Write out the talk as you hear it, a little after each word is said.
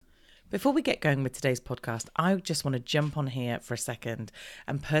Before we get going with today's podcast, I just want to jump on here for a second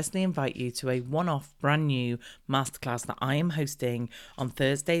and personally invite you to a one-off brand new masterclass that I am hosting on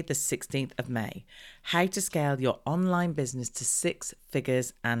Thursday, the 16th of May. How to scale your online business to 6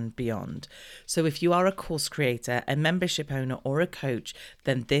 figures and beyond. So if you are a course creator, a membership owner, or a coach,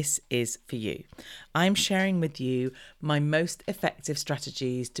 then this is for you. I'm sharing with you my most effective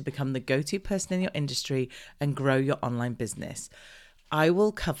strategies to become the go-to person in your industry and grow your online business. I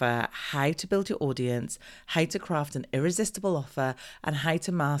will cover how to build your audience, how to craft an irresistible offer, and how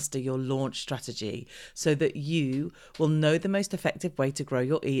to master your launch strategy so that you will know the most effective way to grow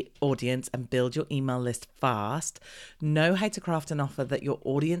your audience and build your email list fast, know how to craft an offer that your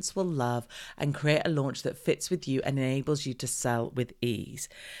audience will love, and create a launch that fits with you and enables you to sell with ease.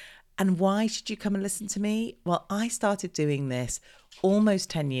 And why should you come and listen to me? Well, I started doing this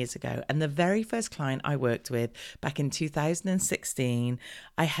almost 10 years ago. And the very first client I worked with back in 2016,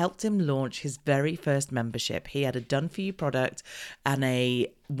 I helped him launch his very first membership. He had a done-for-you product and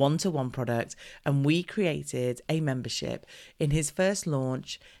a one-to-one product, and we created a membership. In his first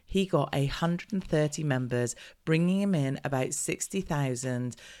launch, he got 130 members, bringing him in about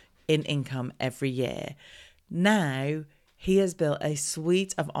 60,000 in income every year. Now, he has built a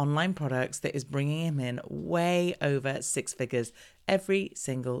suite of online products that is bringing him in way over 6 figures every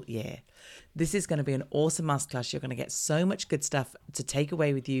single year. This is going to be an awesome masterclass. You're going to get so much good stuff to take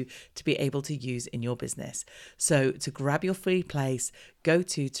away with you to be able to use in your business. So to grab your free place, go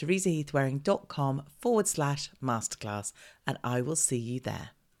to teresaheathwareing.com/masterclass, and I will see you there.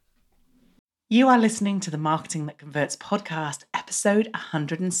 You are listening to the Marketing That Converts podcast, episode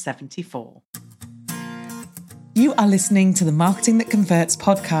 174. You are listening to the Marketing That Converts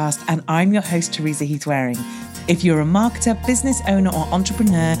podcast, and I'm your host, Teresa Heathwareing. If you're a marketer, business owner, or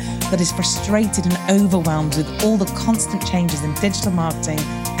entrepreneur that is frustrated and overwhelmed with all the constant changes in digital marketing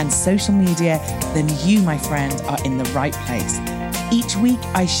and social media, then you, my friend, are in the right place. Each week,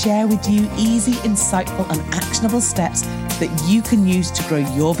 I share with you easy, insightful, and actionable steps that you can use to grow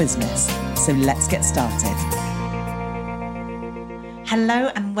your business. So let's get started.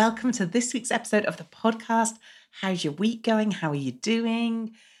 Hello and welcome to this week's episode of the podcast. How's your week going? How are you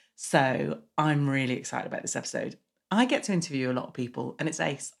doing? So I'm really excited about this episode. I get to interview a lot of people and it's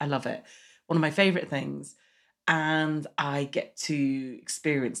ace. I love it. One of my favorite things. And I get to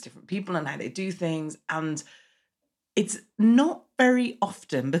experience different people and how they do things. And it's not very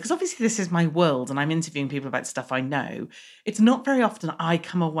often, because obviously this is my world and I'm interviewing people about stuff I know. It's not very often I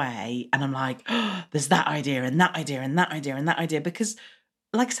come away and I'm like, oh, there's that idea and that idea and that idea and that idea, because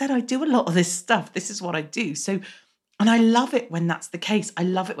like I said, I do a lot of this stuff. This is what I do. So, and I love it when that's the case. I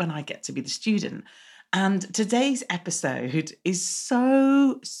love it when I get to be the student. And today's episode is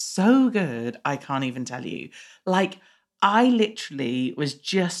so good. I can't even tell you. Like, I literally was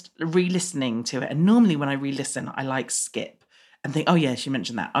just re-listening to it. And normally when I re-listen, I like skip and think, oh yeah, she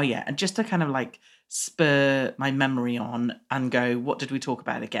mentioned that. Oh yeah. And just to kind of like spur my memory on and go, what did we talk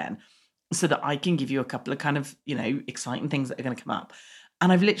about again? So that I can give you a couple of kind of, exciting things that are going to come up.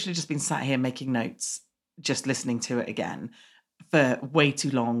 And I've literally just been sat here making notes, just listening to it again for way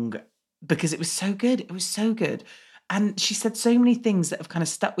too long because it was so good. It was so good. And she said so many things that have kind of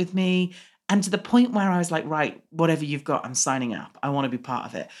stuck with me. And to the point where I was like, right, whatever you've got, I'm signing up. I want to be part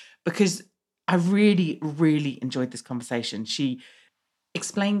of it because I really, really enjoyed this conversation. She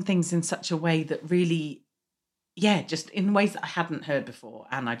explained things in such a way that really, just in ways that I hadn't heard before.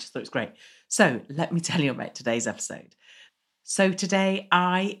 And I just thought it was great. So let me tell you about today's episode. So today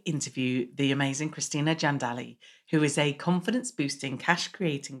I interview the amazing Christina Jandali, who is a confidence-boosting,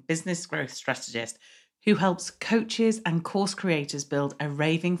 cash-creating business growth strategist who helps coaches and course creators build a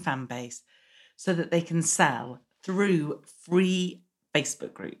raving fan base so that they can sell through free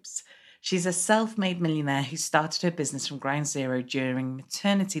Facebook groups. She's a self-made millionaire who started her business from ground zero during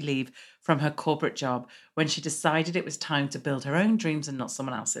maternity leave from her corporate job when she decided it was time to build her own dreams and not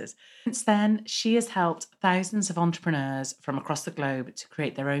someone else's. Since then, she has helped thousands of entrepreneurs from across the globe to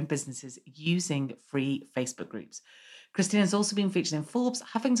create their own businesses using free Facebook groups. Christina has also been featured in Forbes,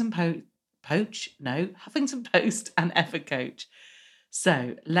 Huffington Post and Effort Coach.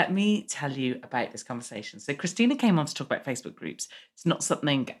 So let me tell you about this conversation. So Christina came on to talk about Facebook groups. It's not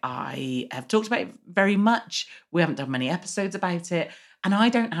something I have talked about very much. We haven't done many episodes about it. And I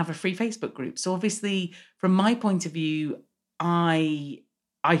don't have a free Facebook group. So obviously, from my point of view, I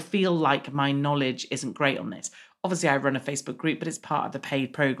feel like my knowledge isn't great on this. Obviously, I run a Facebook group, but it's part of the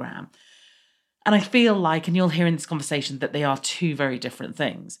paid program. And I feel like, and you'll hear in this conversation, that they are two very different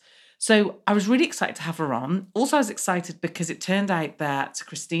things. So I was really excited to have her on. Also, I was excited because it turned out that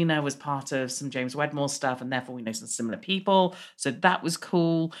Christina was part of some James Wedmore stuff, and therefore we know some similar people. So that was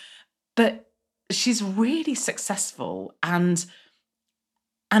cool. but she's really successful, and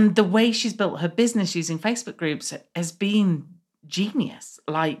the way she's built her business using Facebook groups has been genius.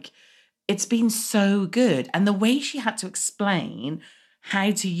 Like, it's been so good. And the way she had to explain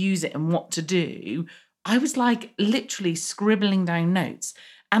how to use it and what to do, I was like literally scribbling down notes.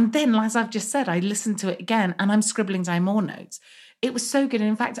 And then, as I've just said, I listened to it again and I'm scribbling down more notes. It was so good. And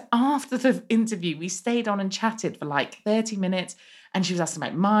in fact, after the interview, we stayed on and chatted for like 30 minutes. And she was asking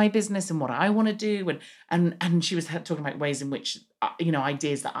about my business and what I want to do. And she was talking about ways in which,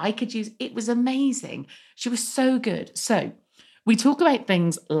 ideas that I could use. It was amazing. She was so good. So we talk about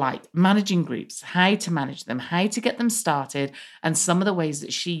things like managing groups, how to manage them, how to get them started, and some of the ways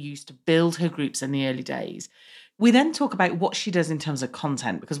that she used to build her groups in the early days. We then talk about what she does in terms of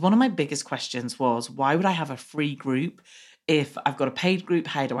content, because one of my biggest questions was, why would I have a free group if I've got a paid group?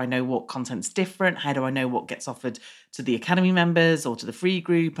 How do I know what content's different? How do I know what gets offered to the Academy members or to the free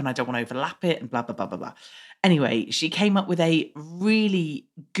group? And I don't want to overlap it and blah, blah, blah, blah, blah. Anyway, she came up with a really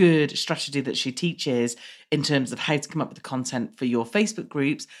good strategy that she teaches in terms of how to come up with the content for your Facebook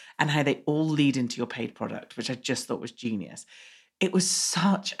groups and how they all lead into your paid product, which I just thought was genius. It was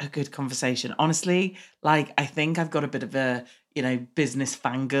such a good conversation. Honestly, like, I think I've got a bit of a, business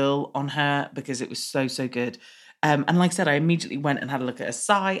fangirl on her because it was so, so good. And like I said, I immediately went and had a look at her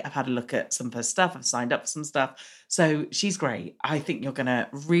site. I've had a look at some of her stuff. I've signed up for some stuff. So she's great. I think you're going to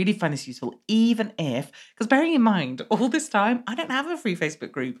really find this useful, even if, because bearing in mind, all this time, I don't have a free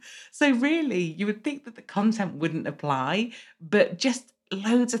Facebook group. So really, you would think that the content wouldn't apply, but just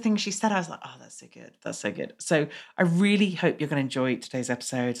loads of things she said, I was like, oh, that's so good. That's so good. So I really hope you're going to enjoy today's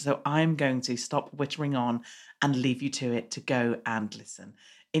episode. So I'm going to stop whittering on and leave you to it to go and listen.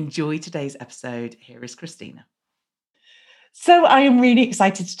 Enjoy today's episode. Here is Christina. So I am really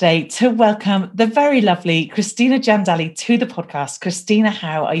excited today to welcome the very lovely Christina Jandali to the podcast. Christina,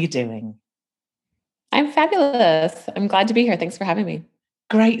 how are you doing? I'm fabulous. I'm glad to be here. Thanks for having me.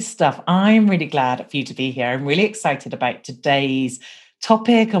 Great stuff. I'm really glad for you to be here. I'm really excited about today's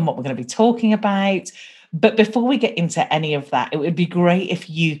topic and what we're going to be talking about. But before we get into any of that, it would be great if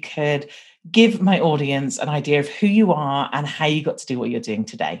you could give my audience an idea of who you are and how you got to do what you're doing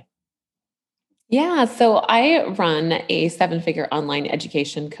today. Yeah, so I run a 7-figure online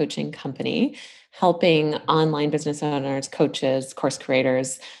education coaching company, helping online business owners, coaches, course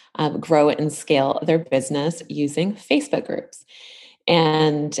creators grow and scale their business using Facebook groups.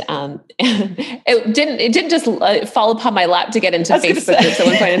 And it didn't just fall upon my lap to get into Facebook groups at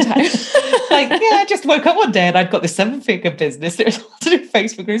one point in time. I just woke up one day and I'd got this 7-figure business. There was lots of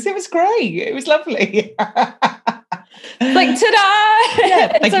Facebook groups. It was great. It was lovely. Like, ta-da!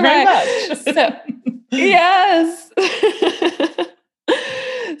 Yeah, thank you very much. So, yes.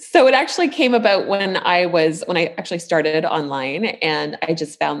 So it actually came about when I actually started online, and I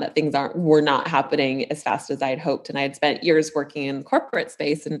just found that things were not happening as fast as I had hoped. And I had spent years working in the corporate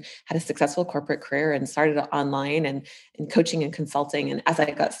space and had a successful corporate career and started online and coaching and consulting. And as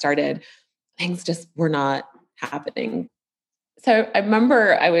I got started, things just were not happening. So I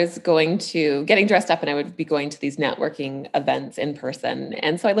remember I was getting dressed up, and I would be going to these networking events in person.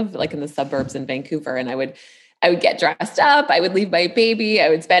 And so I lived like in the suburbs in Vancouver, and I would get dressed up. I would leave my baby. I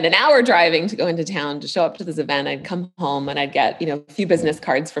would spend an hour driving to go into town to show up to this event. I'd come home and I'd get, a few business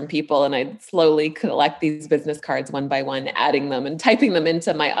cards from people, and I'd slowly collect these business cards one by one, adding them and typing them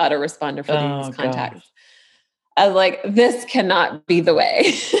into my autoresponder for these contacts. I was like, this cannot be the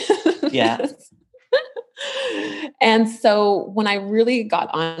way. Yeah. And so when I really got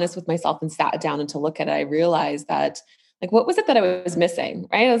honest with myself and sat down and to look at it, I realized that, like, what was it that I was missing,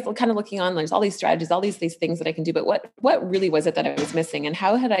 right? I was kind of looking on, there's all these strategies, all these things that I can do, but what really was it that I was missing? And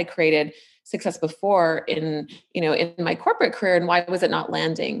how had I created success before in my corporate career, and why was it not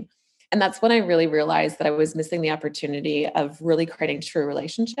landing? And that's when I really realized that I was missing the opportunity of really creating true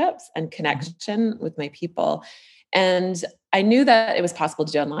relationships and connection with my people. And I knew that it was possible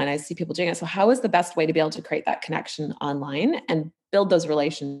to do online. I see people doing it. So how is the best way to be able to create that connection online and build those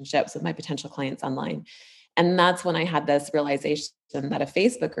relationships with my potential clients online? And that's when I had this realization that a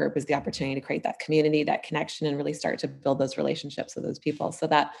Facebook group is the opportunity to create that community, that connection, and really start to build those relationships with those people. So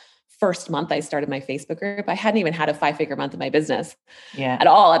that first month I started my Facebook group, I hadn't even had a 5-figure month of my business at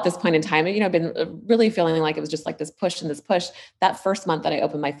all at this point in time. I've been really feeling like it was just like this push and this push. That first month that I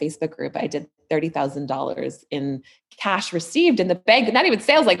opened my Facebook group, I did $30,000 in cash received in the bank, not even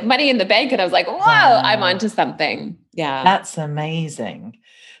sales, like money in the bank. And I was like, whoa, wow. I'm onto something. Yeah. That's amazing.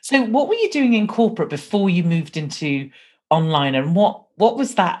 So what were you doing in corporate before you moved into online, and what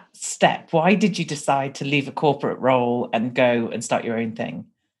was that step? Why did you decide to leave a corporate role and go and start your own thing?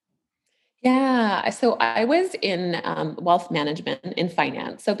 Yeah. So I was in wealth management in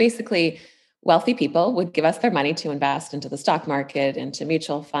finance. So basically, wealthy people would give us their money to invest into the stock market, into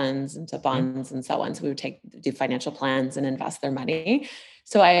mutual funds, into Mhm. bonds, and so on. So we would do financial plans and invest their money.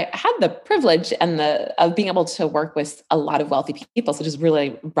 So I had the privilege and the of being able to work with a lot of wealthy people. So just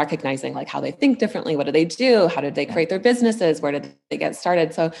really recognizing like how they think differently, what do they do, how did they Yeah. create their businesses, where did they get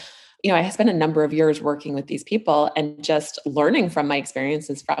started. So I spent a number of years working with these people and just learning from my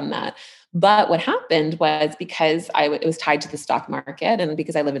experiences from that. But what happened was because it was tied to the stock market, and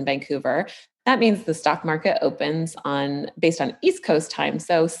because I live in Vancouver, that means the stock market opens on based on East Coast time.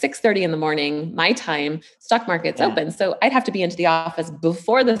 So 6:30 in the morning, my time, stock market's Yeah. open. So I'd have to be into the office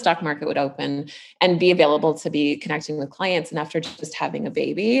before the stock market would open and be available to be connecting with clients. And after just having a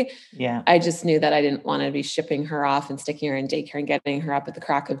baby, Yeah. I just knew that I didn't want to be shipping her off and sticking her in daycare and getting her up at the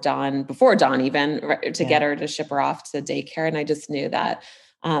crack of dawn, before dawn even, to Yeah. get her to ship her off to daycare. And I just knew that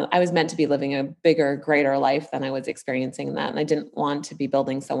I was meant to be living a bigger, greater life than I was experiencing in that. And I didn't want to be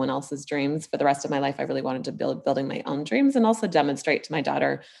building someone else's dreams for the rest of my life. I really wanted to building my own dreams and also demonstrate to my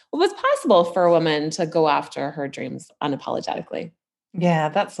daughter what was possible for a woman to go after her dreams unapologetically. Yeah,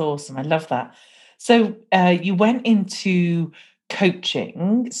 that's awesome. I love that. So you went into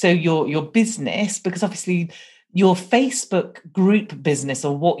coaching, so your business, because obviously your Facebook group business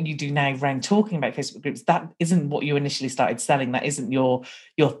or what you do now around talking about Facebook groups, that isn't what you initially started selling. That isn't your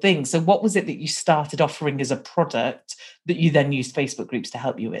thing. So what was it that you started offering as a product that you then used Facebook groups to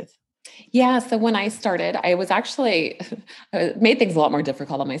help you with? Yeah. So when I started, I was actually I made things a lot more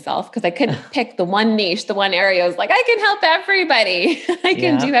difficult on myself because I couldn't pick the one niche, the one area. I was like, I can help everybody. I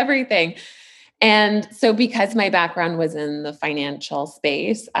can Yeah, do everything. And so, because my background was in the financial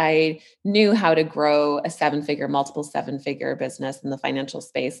space, I knew how to grow a multiple seven figure business in the financial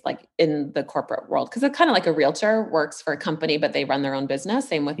space, like in the corporate world. Because it's kind of like a realtor works for a company, but they run their own business.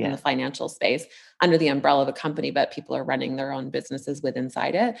 Same within yeah, the financial space under the umbrella of a company, but people are running their own businesses with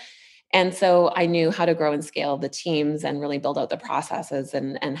inside it. And so I knew how to grow and scale the teams and really build out the processes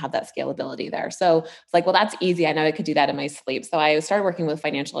and have that scalability there. So it's like, well, that's easy. I know I could do that in my sleep. So I started working with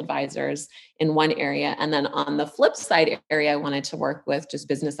financial advisors in one area. And then on the flip side area, I wanted to work with just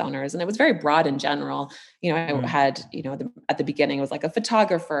business owners. And it was very broad in general. I mm, had, at the beginning, it was like a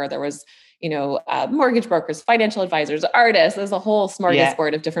photographer, there was, mortgage brokers, financial advisors, artists. There's a whole yeah,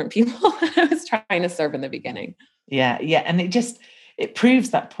 smorgasbord of different people I was trying to serve in the beginning. yeah, yeah. And it proves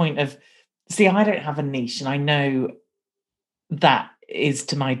that point of, see, I don't have a niche, and I know that is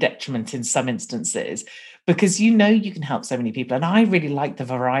to my detriment in some instances, because you can help so many people, and I really like the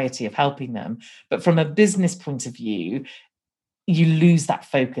variety of helping them. But from a business point of view, you lose that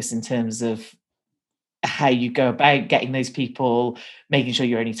focus in terms of how you go about getting those people, making sure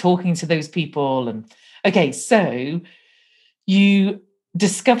you're only talking to those people. And okay, so you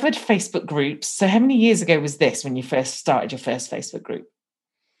discovered Facebook groups. So how many years ago was this when you first started your first Facebook group?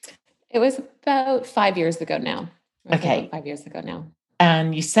 It was about 5 years ago now. Roughly about Okay, 5 years ago now.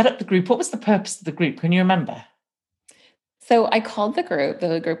 and you set up the group. What was the purpose of the group? Can you remember? So I called the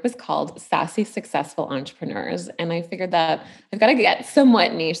group was called Sassy Successful Entrepreneurs. And I figured that I've got to get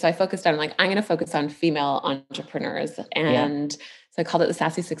somewhat niche. So I focused on like, I'm going to focus on female entrepreneurs. Yeah. And so I called it the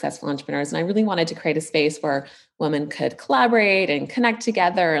Sassy Successful Entrepreneurs. And I really wanted to create a space where women could collaborate and connect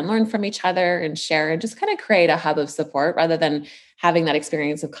together and learn from each other and share and just kind of create a hub of support rather than having that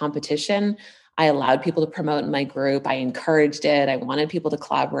experience of competition. I allowed people to promote in my group. I encouraged it. I wanted people to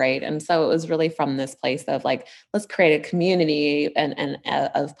collaborate. And so it was really from this place of like, let's create a community and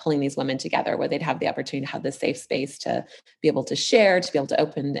of pulling these women together where they'd have the opportunity to have this safe space to be able to share, to be able to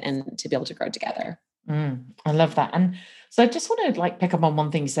open and to be able to grow together. I love that. And so I just want to like pick up on one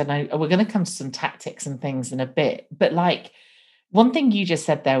thing you said. We're going to come to some tactics and things in a bit, but like one thing you just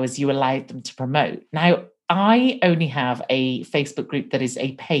said there was you allowed them to promote. Now, I only have a Facebook group that is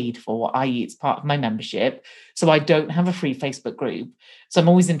a paid for, i.e., it's part of my membership. So I don't have a free Facebook group. So I'm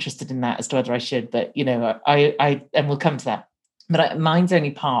always interested in that as to whether I should, but and we'll come to that. But mine's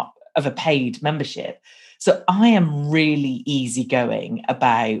only part of a paid membership. So I am really easygoing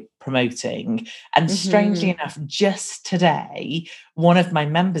about promoting. And strangely Mm-hmm. enough, just today, one of my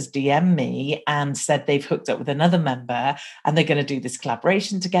members DM me and said they've hooked up with another member and they're going to do this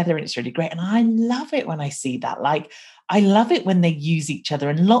collaboration together, and it's really great. And I love it when I see that. Like, I love it when they use each other,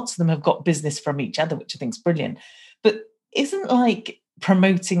 and lots of them have got business from each other, which I think is brilliant. But isn't like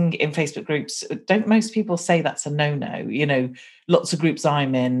promoting in Facebook groups, don't most people say that's a no-no? Lots of groups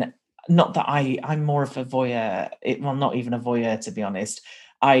I'm in, not that I'm more of a voyeur, well, not even a voyeur, to be honest.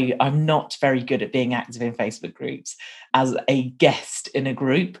 I'm not very good at being active in Facebook groups as a guest in a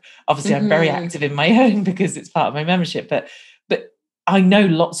group. Obviously, I'm very Mm-hmm. active in my own because it's part of my membership. But I know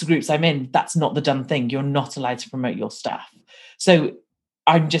lots of groups I'm in, that's not the done thing. You're not allowed to promote your staff. So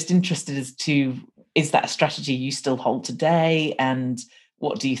I'm just interested as to, is that a strategy you still hold today? And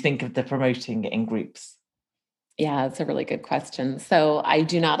what do you think of the promoting in groups? Yeah, that's a really good question. So I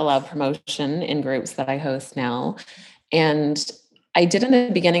do not allow promotion in groups that I host now. And I did in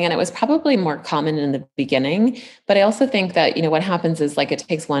the beginning, and it was probably more common in the beginning. But I also think that, what happens is like it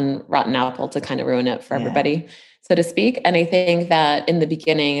takes one rotten apple to kind of ruin it for Yeah. everybody, so to speak. And I think that in the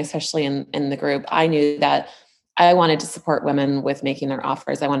beginning, especially in the group, I knew that I wanted to support women with making their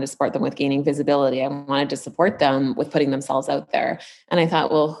offers. I wanted to support them with gaining visibility. I wanted to support them with putting themselves out there. And I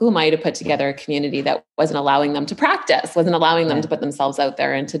thought, well, who am I to put together a community that wasn't allowing them to practice, wasn't allowing them to put themselves out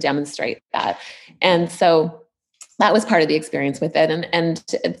there and to demonstrate that? And so that was part of the experience with it. And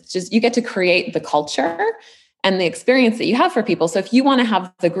it's just, you get to create the culture and the experience that you have for people. So if you want to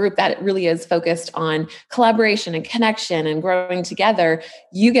have the group that really is focused on collaboration and connection and growing together,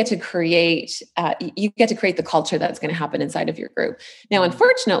 you get to create the culture that's going to happen inside of your group. Now,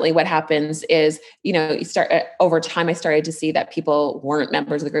 unfortunately, what happens is, you start over time, I started to see that people weren't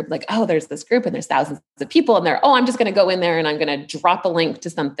members of the group. Like, oh, there's this group and there's thousands of people and I'm just going to go in there and I'm going to drop a link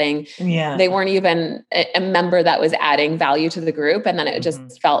to something. Yeah. They weren't even a member that was adding value to the group. And then it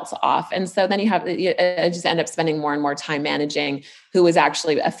just felt off. And so then you just end up spending more and more time managing who was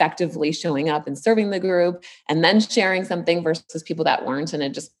actually effectively showing up and serving the group and then sharing something versus people that weren't. And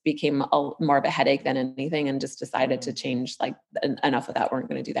it just became more of a headache than anything, and just decided to change, like, enough of that. Weren't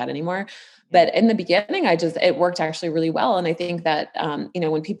going to do that anymore. But in the beginning, it worked actually really well. And I think that,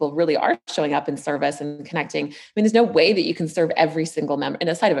 when people really are showing up in service and connecting, I mean, there's no way that you can serve every single member in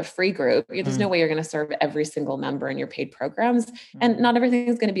a side of a free group. There's no way you're going to serve every single member in your paid programs, and not everything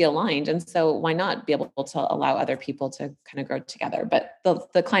is going to be aligned. And so why not be able to allow other people to kind of grow together? But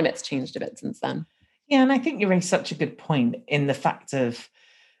the climate's changed a bit since then. Yeah. And I think you raised such a good point in the fact of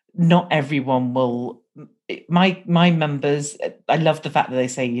not everyone will. My members, I love the fact that they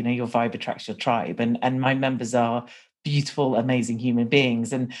say, your vibe attracts your tribe, and my members are beautiful, amazing human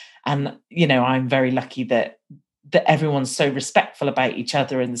beings, and I'm very lucky that everyone's so respectful about each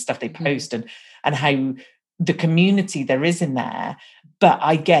other and the stuff they post, and how the community there is in there. But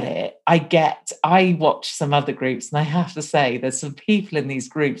I get it. I watch some other groups, and I have to say there's some people in these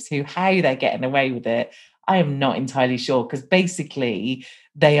groups who, how they're getting away with it, I am not entirely sure, because basically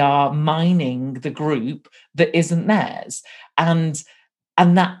they are mining the group that isn't theirs. And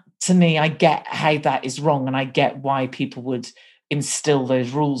that, to me, I get how that is wrong, and I get why people would instill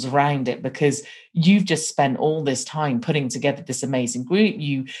those rules around it, because you've just spent all this time putting together this amazing group.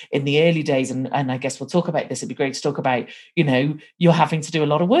 You, in the early days, and I guess we'll talk about this, it'd be great to talk about, you're having to do a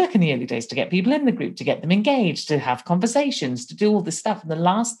lot of work in the early days to get people in the group, to get them engaged, to have conversations, to do all this stuff. And the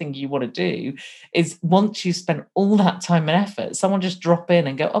last thing you want to do is, once you spent all that time and effort, someone just drop in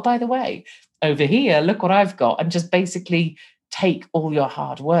and go, oh, by the way, over here, look what I've got, and just basically take all your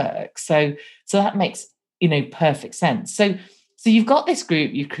hard work. So that makes, perfect sense. So you've got this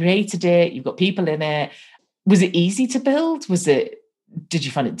group, you've created it, you've got people in it. Was it easy to build? Did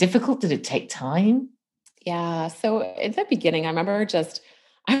you find it difficult? Did it take time? Yeah. So in the beginning, I remember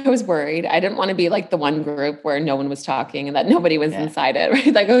I was worried. I didn't want to be like the one group where no one was talking and that nobody was inside it,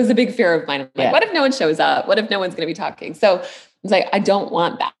 right? Like, it was a big fear of mine. I'm like, what if no one shows up? What if no one's going to be talking? So it's like, I don't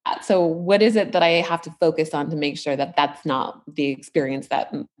want that. So what is it that I have to focus on to make sure that that's not the experience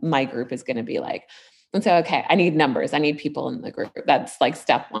that my group is going to be like? And so, okay, I need numbers. I need people in the group. That's like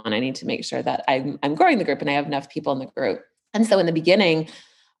step one. I need to make sure that I'm growing the group and I have enough people in the group. And so in the beginning,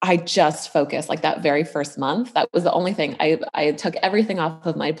 I just focused, like, that very first month. That was the only thing. I took everything off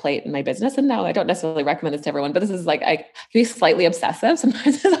of my plate in my business. And now I don't necessarily recommend this to everyone, but this is like, I can be slightly obsessive.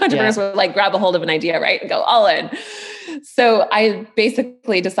 Sometimes entrepreneurs will like grab a hold of an idea, right, and go all in. So I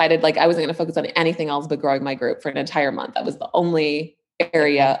basically decided, like, I wasn't going to focus on anything else but growing my group for an entire month. That was the only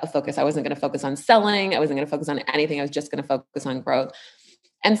area of focus. I wasn't going to focus on selling. I wasn't going to focus on anything. I was just going to focus on growth.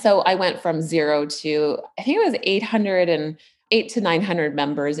 And so I went from 0 to, I think it was 800 to 900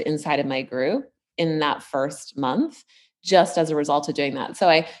 members inside of my group in that first month, just as a result of doing that. So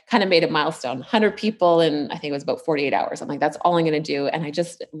I kind of made a milestone, 100 people in, I think it was about 48 hours. I'm like, that's all I'm going to do. And I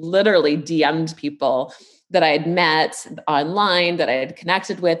just literally DM'd people that I had met online, that I had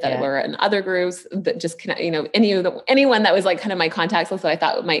connected with, that were in other groups, that just connect, anyone that was like kind of my contacts list that I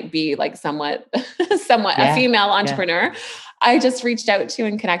thought might be like somewhat a female entrepreneur. I just reached out to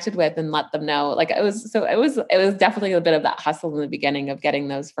and connected with and let them know. Like, it was definitely a bit of that hustle in the beginning of getting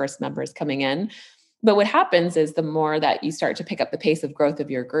those first members coming in. But what happens is, the more that you start to pick up the pace of growth of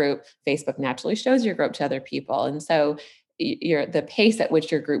your group, Facebook naturally shows your group to other people. And so the pace at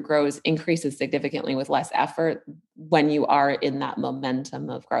which your group grows increases significantly with less effort when you are in that momentum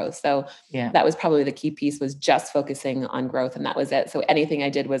of growth. So that was probably the key piece, was just focusing on growth. And that was it. So anything I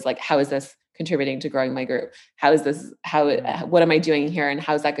did was like, how is this contributing to growing my group? What am I doing here? And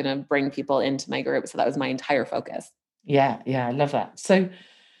how is that going to bring people into my group? So that was my entire focus. Yeah. I love that.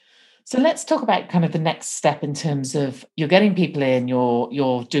 So let's talk about kind of the next step in terms of you're getting people in,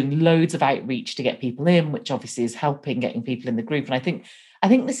 you're doing loads of outreach to get people in, which obviously is helping getting people in the group. And I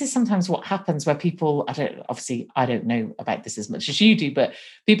think this is sometimes what happens where people, I don't know about this as much as you do, but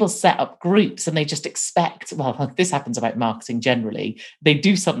people set up groups and they just expect, well, this happens about marketing generally. They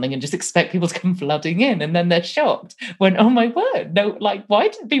do something and just expect people to come flooding in, and then they're shocked when, oh my word, no, like, why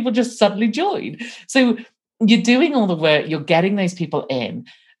didn't people just suddenly join? So you're doing all the work, you're getting those people in.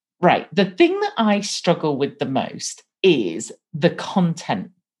 Right. The thing that I struggle with the most is the content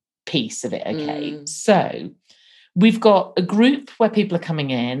piece of it. Okay. So we've got a group where people are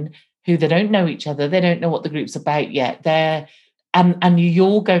coming in who they don't know each other. They don't know what the group's about yet. And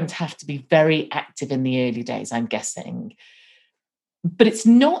you're going to have to be very active in the early days, I'm guessing. But it's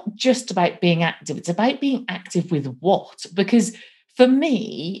not just about being active. It's about being active with what? Because for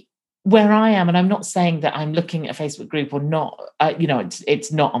me, where I am, and I'm not saying that I'm looking at a Facebook group or not,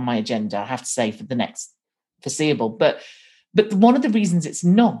 it's not on my agenda, I have to say, for the next foreseeable. But one of the reasons it's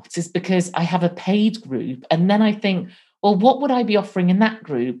not is because I have a paid group. And then I think, well, what would I be offering in that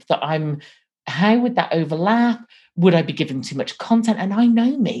group how would that overlap? Would I be giving too much content? And I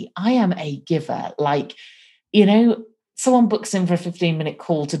know me, I am a giver. Like, someone books in for a 15-minute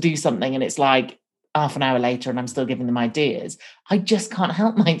call to do something and it's like, half an hour later and I'm still giving them ideas. I just can't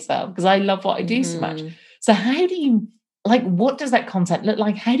help myself because I love what I do so much. So how do you, what does that content look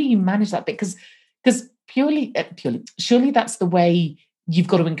like? How do you manage that bit? Because purely, surely that's the way you've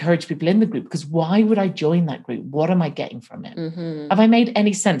got to encourage people in the group, because why would I join that group? What am I getting from it? Have I made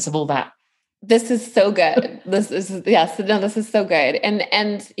any sense of all that? This is so good. This is so good.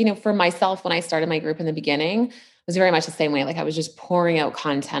 And for myself, when I started my group in the beginning, was very much the same way. Like, I was just pouring out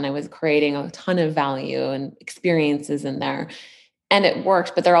content. I was creating a ton of value and experiences in there, and it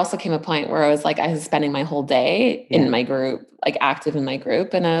worked. But there also came a point where I was spending my whole day in my group, like active in my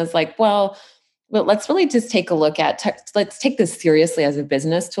group. And I was like, well, let's really just take a look at, let's take this seriously as a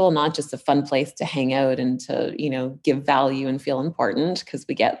business tool, not just a fun place to hang out and to, give value and feel important. Because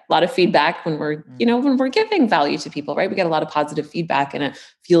we get a lot of feedback when we're, when we're giving value to people, right? We get a lot of positive feedback and it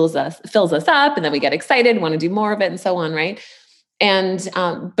fills us up, and then we get excited, want to do more of it and so on, right? And,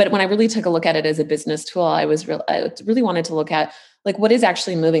 but when I really took a look at it as a business tool, I really wanted to look at what is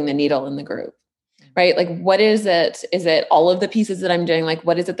actually moving the needle in the group. Right? What is it? Is it all of the pieces that I'm doing?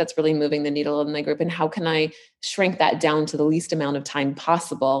 What is it that's really moving the needle in my group? And how can I shrink that down to the least amount of time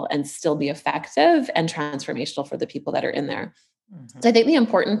possible and still be effective and transformational for the people that are in there? So I think the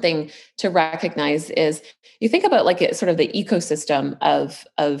important thing to recognize is you think about sort of the ecosystem of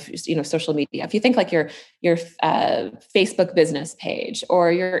social media. If you think your Facebook business page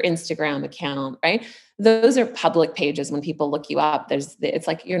or your Instagram account, right? Those are public pages. When people look you up, it's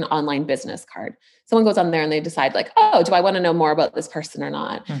like you're an online business card. Someone goes on there and they decide oh, do I want to know more about this person or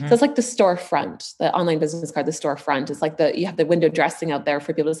not? So it's like the storefront, the online business card, the storefront is you have the window dressing out there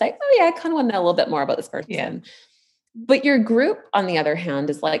for people to say, oh yeah, I kind of want to know a little bit more about this person. Yeah. But your group, on the other hand,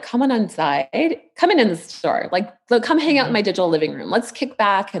 is come on inside, come in the store, come hang out in my digital living room. Let's kick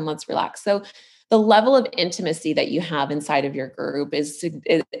back and let's relax. So the level of intimacy that you have inside of your group is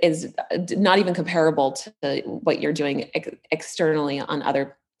not even comparable to what you're doing externally on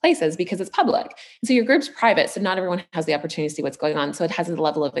other places, because it's public. So your group's private, so not everyone has the opportunity to see what's going on. So it has a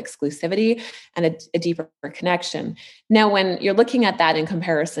level of exclusivity and a deeper connection. Now, when you're looking at that in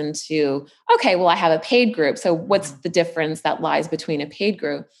comparison to, okay, well, I have a paid group. So what's the difference that lies between a paid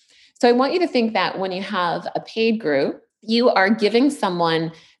group? So I want you to think that when you have a paid group, you are giving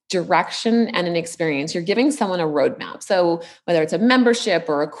someone direction and an experience. You're giving someone a roadmap. So whether it's a membership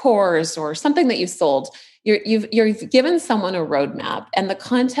or a course or something that you sold, you've given someone a roadmap, and the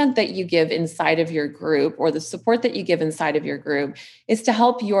content that you give inside of your group, or the support that you give inside of your group, is to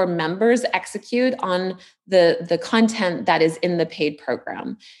help your members execute on the content that is in the paid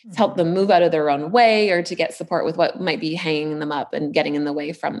program. To help them move out of their own way, or to get support with what might be hanging them up and getting in the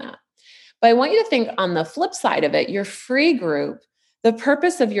way from that. But I want you to think on the flip side of it, your free group. The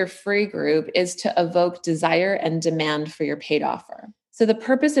purpose of your free group is to evoke desire and demand for your paid offer. So the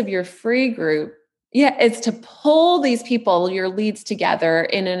purpose of your free group, it's to pull these people, your leads, together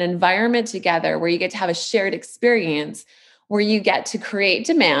in an environment together where you get to have a shared experience, where you get to create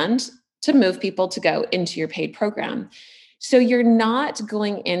demand to move people to go into your paid program. So you're not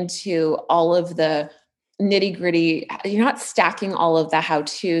going into all of the nitty gritty. You're not stacking all of the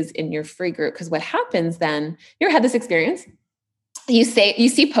how-tos in your free group. Because what happens then, you ever had this experience? You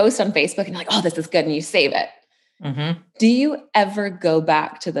see posts on Facebook and you're like, oh, this is good. And you save it. Mm-hmm. Do you ever go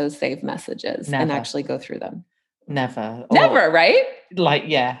back to those saved messages Never. and actually go through them? Never. Never, right? Like,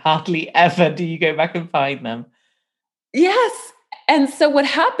 yeah, hardly ever do you go back and find them. Yes. And so what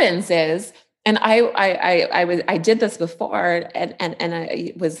happens is, and I did this before, and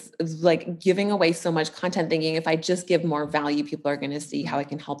I was like giving away so much content, thinking if I just give more value, people are going to see how I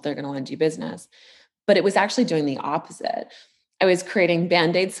can help. They're going to want to do business. But it was actually doing the opposite. I was creating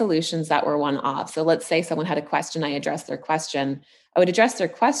Band-Aid solutions that were one-off. So let's say someone had a question, I addressed their question. I would address their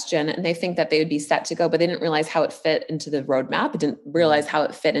question and they think that they would be set to go, but they didn't realize how it fit into the roadmap. It didn't realize how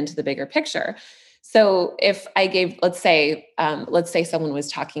it fit into the bigger picture. So if I gave, let's say someone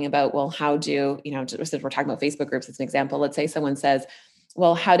was talking about, well, how do, just as we're talking about Facebook groups as an example, let's say someone says,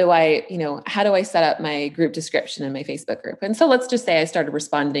 well, how do I set up my group description in my Facebook group? And so let's just say I started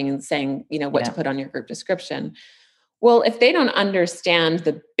responding and saying, what to put on your group description. Well, if they don't understand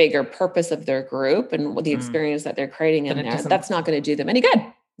the bigger purpose of their group and what the experience that they're creating in there, that's not going to do them any good.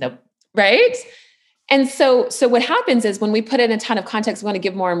 Nope. Right? And so what happens is when we put in a ton of context, we want to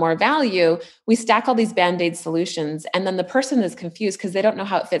give more and more value, we stack all these Band-Aid solutions. And then the person is confused because they don't know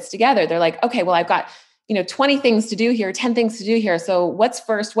how it fits together. They're like, okay, well, I've got 20 things to do here, 10 things to do here. So what's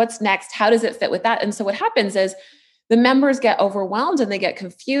first? What's next? How does it fit with that? And so what happens is the members get overwhelmed and they get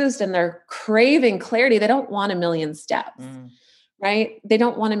confused and they're craving clarity. They don't want a million steps, right? They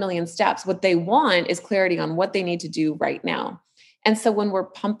don't want a million steps. What they want is clarity on what they need to do right now. And so when we're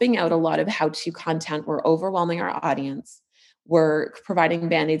pumping out a lot of how-to content, we're overwhelming our audience. We're providing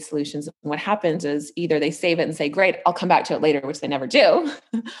Band-Aid solutions. And what happens is either they save it and say, great, I'll come back to it later, which they never do.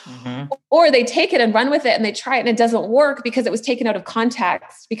 Or they take it and run with it and they try it and it doesn't work because it was taken out of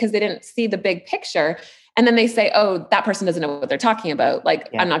context because they didn't see the big picture. And then they say, oh, that person doesn't know what they're talking about.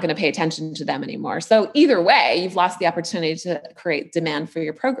 I'm not going to pay attention to them anymore. So either way, you've lost the opportunity to create demand for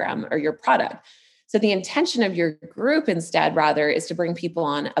your program or your product. So the intention of your group instead, rather, is to bring people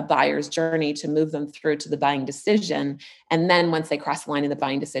on a buyer's journey to move them through to the buying decision. And then once they cross the line in the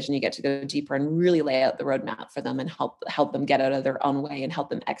buying decision, you get to go deeper and really lay out the roadmap for them and help them get out of their own way and help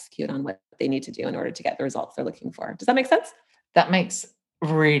them execute on what they need to do in order to get the results they're looking for. Does that make sense? That makes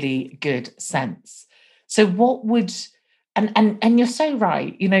really good sense. So what would, and you're so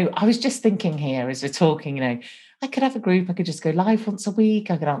right, I was just thinking here as we're talking, I could have a group, I could just go live once a week,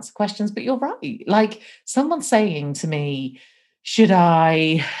 I could answer questions, but you're right. Like someone saying to me, should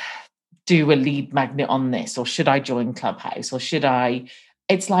I do a lead magnet on this? Or should I join Clubhouse? Or should I?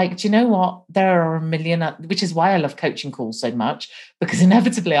 It's like, do you know what? There are a million, which is why I love coaching calls so much, because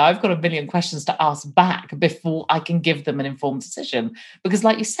inevitably I've got a million questions to ask back before I can give them an informed decision. Because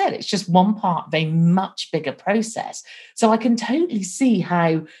like you said, it's just one part of a much bigger process. So I can totally see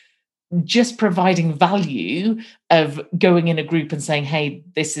how just providing value of going in a group and saying, hey,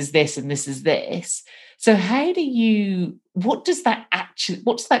 this is this and this is this. So what does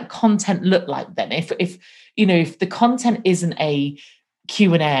that content look like then? If the content isn't a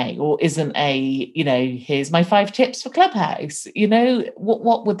Q&A or isn't a, here's my 5 tips for Clubhouse,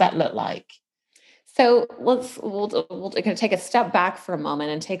 what would that look like? So we'll take a step back for a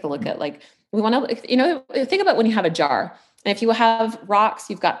moment and take a look at we want to, think about when you have a jar. And if you have rocks,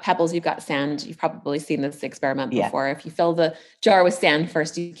 you've got pebbles, you've got sand. You've probably seen this experiment before. If you fill the jar with sand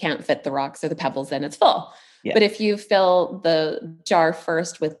first, you can't fit the rocks or the pebbles in, it's full. Yeah. But if you fill the jar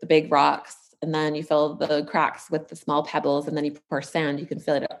first with the big rocks, and then you fill the cracks with the small pebbles, and then you pour sand, you can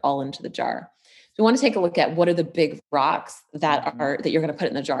fill it all into the jar. So we want to take a look at what are the big rocks that you're going to put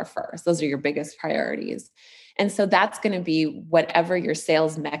in the jar first. Those are your biggest priorities. And so that's going to be whatever your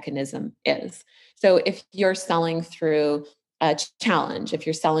sales mechanism is. So if you're selling through a challenge, if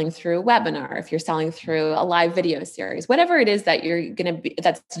you're selling through a webinar, if you're selling through a live video series, whatever it is that you're going to be,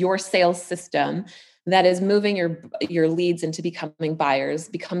 that's your sales system that is moving your leads into becoming buyers,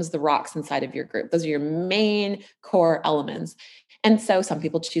 becomes the rocks inside of your group. Those are your main core elements. And so some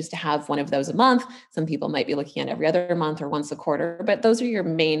people choose to have one of those a month. Some people might be looking at every other month or once a quarter, but those are your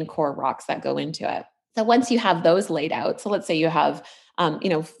main core rocks that go into it. So once you have those laid out, so let's say you have,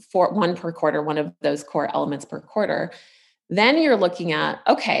 one per quarter, one of those core elements per quarter, then you're looking at,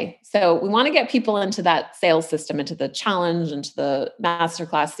 okay, so we want to get people into that sales system, into the challenge, into the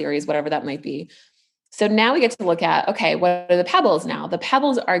masterclass series, whatever that might be. So now we get to look at, okay, what are the pebbles now? The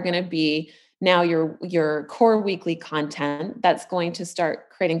pebbles are going to be now your core weekly content that's going to start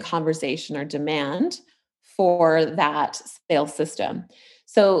creating conversation or demand for that sales system.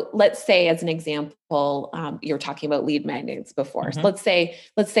 So let's say, as an example, you're talking about lead magnets before. So Mm-hmm.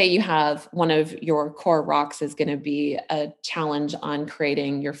 let's say you have one of your core rocks is going to be a challenge on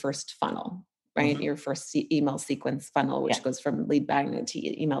creating your first funnel, right? Mm-hmm. Your first email sequence funnel, which Yeah. goes from lead magnet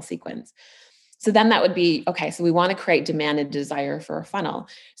to email sequence. So then that would be, okay, so we want to create demand and desire for a funnel.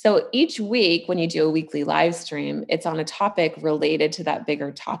 So each week, when you do a weekly live stream, it's on a topic related to that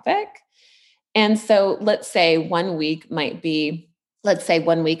bigger topic. And so let's say one week might be, let's say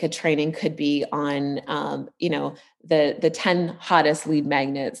one week a training could be on, the 10 hottest lead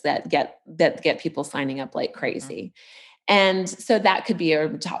magnets that get people signing up like crazy. And so that could be a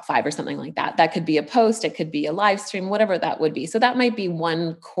top 5 or something like that. That could be a post, it could be a live stream, whatever that would be. So that might be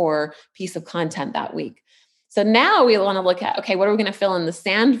one core piece of content that week. So now we want to look at, okay, what are we going to fill in the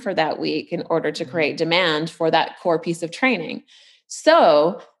sand for that week in order to create demand for that core piece of training?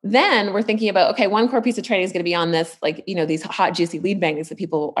 So then we're thinking about, okay, one core piece of training is going to be on this, like, these hot, juicy lead magnets that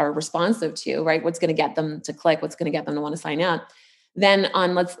people are responsive to, right? What's going to get them to click? What's going to get them to want to sign up? Then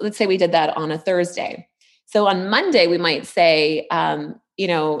on, let's say we did that on a Thursday. So on Monday, we might say,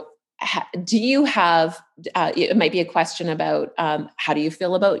 do you have, it might be a question about how do you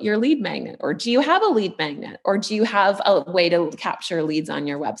feel about your lead magnet? Or do you have a lead magnet? Or do you have a way to capture leads on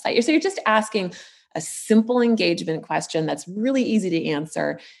your website? So you're just asking a simple engagement question that's really easy to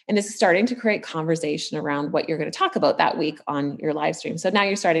answer, and is starting to create conversation around what you're going to talk about that week on your live stream. So now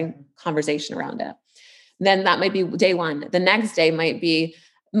you're starting conversation around it. Then that might be day one. The next day might be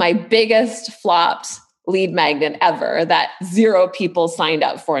my biggest flopped lead magnet ever that 0 people signed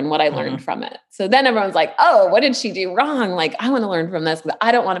up for and what I learned from it. So then everyone's like, oh, what did she do wrong? Like, I want to learn from this, but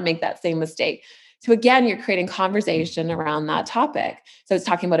I don't want to make that same mistake. So again, you're creating conversation around that topic. So it's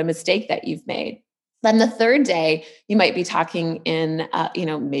talking about a mistake that you've made. Then the third day, you might be talking in,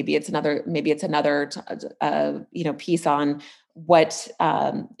 maybe it's another piece on what.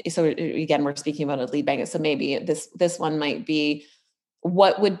 So again, we're speaking about a lead magnet. So maybe this one might be,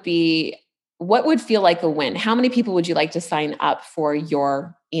 what would feel like a win? How many people would you like to sign up for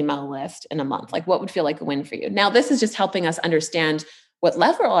your email list in a month? Like, what would feel like a win for you? Now, this is just helping us understand, what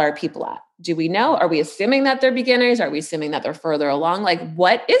level are people at? Do we know? Are we assuming that they're beginners? Are we assuming that they're further along? Like,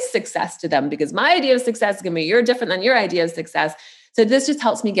 what is success to them? Because my idea of success is going to be different than your idea of success. So this just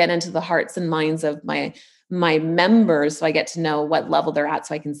helps me get into the hearts and minds of my members, so I get to know what level they're at,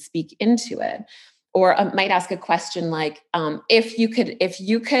 so I can speak into it. Or I might ask a question like, if you could,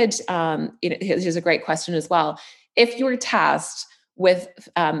 here's a great question as well. If you were tasked with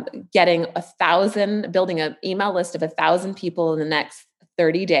building an email list of 1,000 people in the next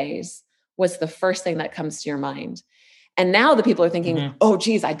 30 days, what's the first thing that comes to your mind? And now the people are thinking, oh,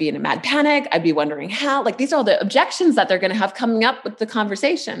 geez, I'd be in a mad panic. I'd be wondering how, like, these are all the objections that they're going to have coming up with the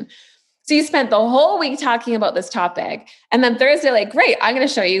conversation. So you spent the whole week talking about this topic. And then Thursday, like, great, I'm going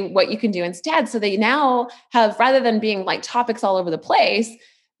to show you what you can do instead. So they now have, rather than being like topics all over the place,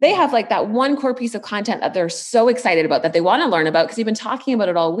 they have like that one core piece of content that they're so excited about, that they want to learn about because you've been talking about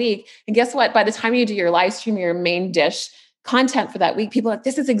it all week. And guess what? By the time you do your live stream, your main dish content for that week, people are like,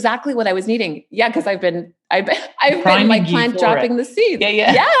 this is exactly what I was needing. Yeah, because I've been like plant dropping the seeds.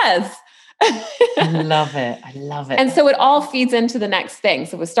 Yeah. Yes. I love it. And so it all feeds into the next thing.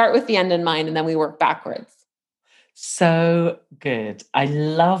 So we start with the end in mind, and then we work backwards. So good. I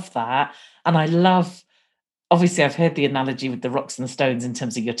love that. And I love, obviously, I've heard the analogy with the rocks and the stones in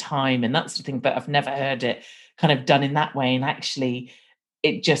terms of your time and that sort of thing, but I've never heard it kind of done in that way. And actually,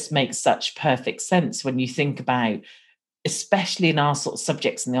 it just makes such perfect sense when you think about, especially in our sort of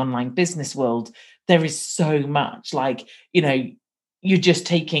subjects in the online business world, there is so much like, you're just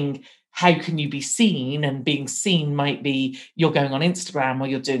taking, how can you be seen? And being seen might be you're going on Instagram, or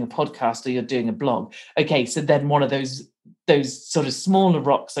you're doing a podcast, or you're doing a blog. Okay, so then one of those sort of smaller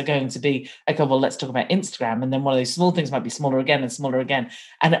rocks are going to be, okay, well, let's talk about Instagram. And then one of those small things might be smaller again and smaller again.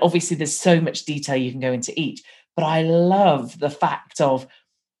 And obviously there's so much detail you can go into each. But I love the fact of,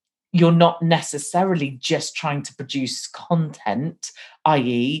 you're not necessarily just trying to produce content,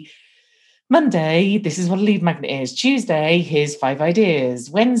 i.e., Monday, this is what a lead magnet is. Tuesday, here's 5 ideas.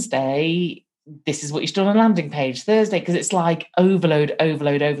 Wednesday, this is what you should do on a landing page. Thursday, because it's like overload.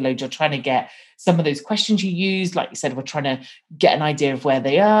 You're trying to get some of those questions you used. Like you said, we're trying to get an idea of where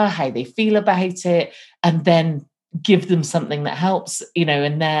they are, how they feel about it, and then give them something that helps,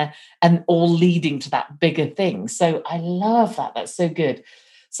 and all leading to that bigger thing. So I love that. That's so good.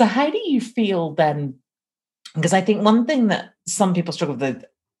 So how do you feel then? Because I think one thing that some people struggle with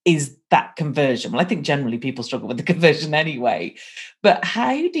is that conversion. Well, I think generally people struggle with the conversion anyway. But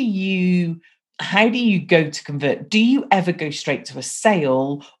how do you go to convert? Do you ever go straight to a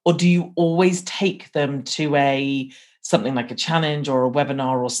sale, or do you always take them to a something like a challenge or a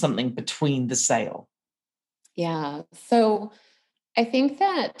webinar or something between the sale? Yeah. So I think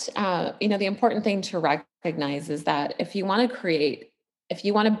that, the important thing to recognize is that if you want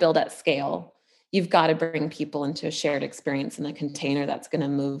to build at scale, you've got to bring people into a shared experience in a container that's going to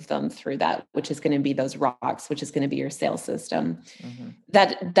move them through that, which is going to be those rocks, which is going to be your sales system.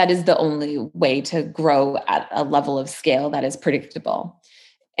 That is the only way to grow at a level of scale that is predictable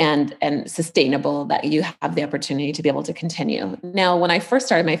and sustainable, that you have the opportunity to be able to continue. Now, when I first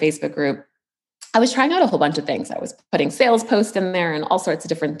started my Facebook group, I was trying out a whole bunch of things. I was putting sales posts in there and all sorts of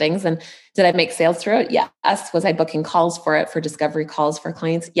different things. And did I make sales through it? Yes. Was I booking calls for it, for discovery calls for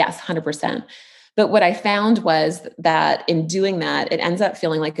clients? Yes, 100%. But what I found was that in doing that, it ends up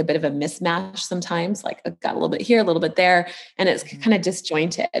feeling like a bit of a mismatch sometimes, like I've got a little bit here, a little bit there, and it's kind of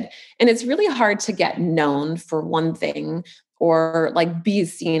disjointed. And it's really hard to get known for one thing or like be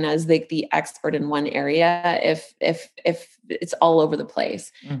seen as the expert in one area if it's all over the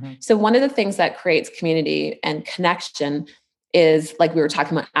place. So one of the things that creates community and connection is, like we were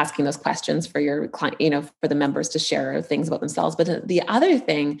talking about, asking those questions for your client, for the members to share things about themselves. But the other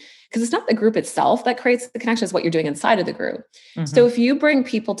thing, because it's not the group itself that creates the connection, is what you're doing inside of the group. So if you bring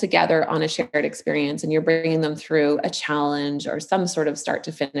people together on a shared experience and you're bringing them through a challenge or some sort of start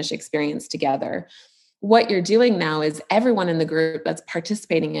to finish experience together, what you're doing now is everyone in the group that's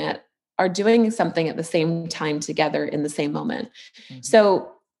participating in it are doing something at the same time together in the same moment.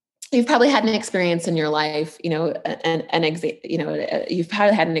 So you've probably had an experience in your life, you've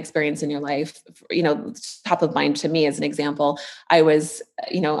probably had an experience in your life, top of mind to me as an example. I've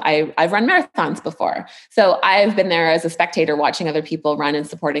run marathons before. So I've been there as a spectator watching other people run and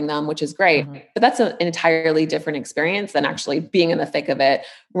supporting them, which is great. But that's an entirely different experience than actually being in the thick of it,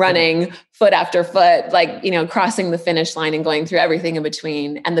 running foot after foot, crossing the finish line and going through everything in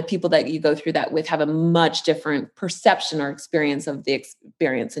between. And the people that you go through that with have a much different perception or experience of the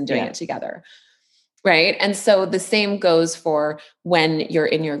experience and doing it together. Right. And so the same goes for when you're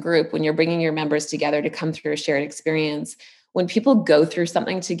in your group, when you're bringing your members together to come through a shared experience. When people go through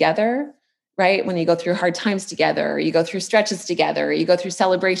something together, right? When you go through hard times together, or you go through stretches together, or you go through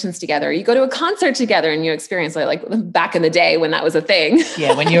celebrations together, or you go to a concert together and you experience like back in the day when that was a thing.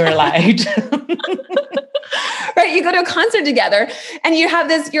 Yeah. When you were allowed. Right. You go to a concert together and you have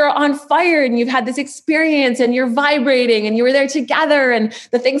this, you're on fire and you've had this experience and you're vibrating and you were there together, and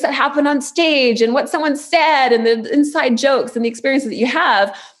the things that happen on stage and what someone said and the inside jokes and the experiences that you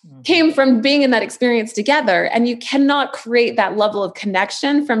have came from being in that experience together. And you cannot create that level of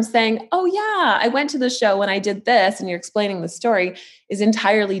connection from saying, oh yeah, I went to the show when I did this, and you're explaining the story is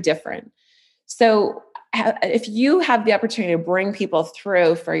entirely different. So if you have the opportunity to bring people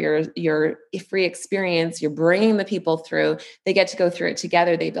through for your free experience, you're bringing the people through, they get to go through it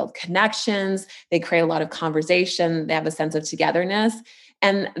together. They build connections. They create a lot of conversation. They have a sense of togetherness.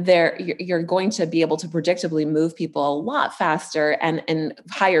 And you're going to be able to predictably move people a lot faster and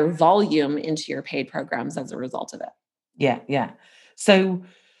higher volume into your paid programs as a result of it. Yeah. Yeah. So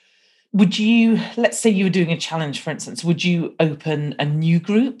would you, let's say you were doing a challenge, for instance, would you open a new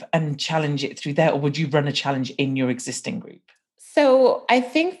group and challenge it through there, or would you run a challenge in your existing group? So I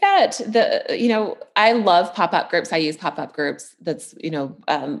think that I love pop-up groups. I use pop-up groups. That's,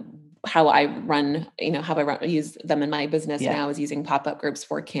 how I use them in my business now, is using pop-up groups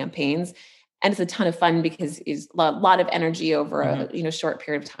for campaigns. And it's a ton of fun because it's a lot of energy over a short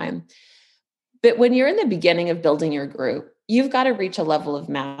period of time. But when you're in the beginning of building your group, you've got to reach a level of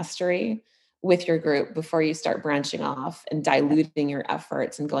mastery with your group before you start branching off and diluting your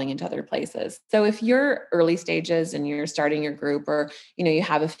efforts and going into other places. So if you're early stages and you're starting your group, or, you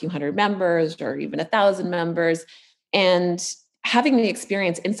have a few hundred members or even 1,000 members, and having the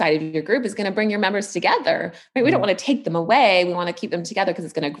experience inside of your group is going to bring your members together, right? We don't want to take them away. We want to keep them together because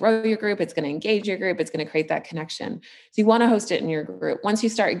it's going to grow your group. It's going to engage your group. It's going to create that connection. So you want to host it in your group. Once you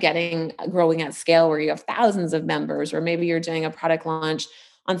start growing at scale where you have thousands of members, or maybe you're doing a product launch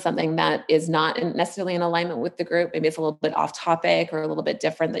on something that is not necessarily in alignment with the group, maybe it's a little bit off topic or a little bit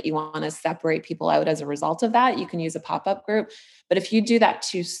different, that you want to separate people out as a result of that, you can use a pop-up group. But if you do that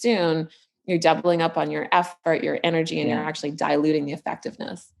too soon, you're doubling up on your effort, your energy, and you're actually diluting the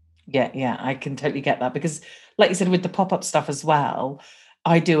effectiveness. Yeah, I can totally get that, because like you said, with the pop-up stuff as well,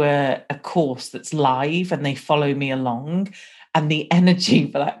 I do a course that's live and they follow me along, and the energy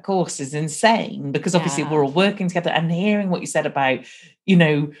for that course is insane, because obviously we're all working together, and hearing what you said about,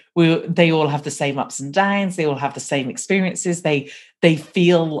 they all have the same ups and downs, they all have the same experiences, they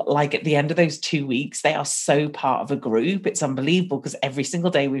feel like at the end of those 2 weeks, they are so part of a group. It's unbelievable, because every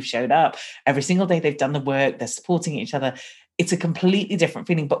single day we've showed up, every single day they've done the work, they're supporting each other. it's a completely different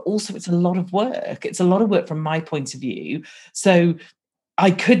feeling, but also it's a lot of work. It's a lot of work from my point of view. So I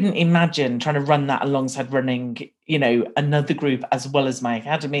couldn't imagine trying to run that alongside running, another group as well as my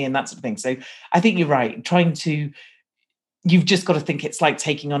academy and that sort of thing. So I think you're right. You've just got to think it's like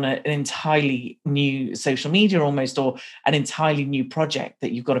taking on an entirely new social media almost, or an entirely new project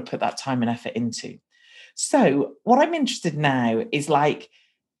that you've got to put that time and effort into. So what I'm interested now is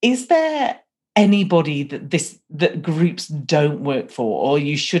is there anybody that groups don't work for, or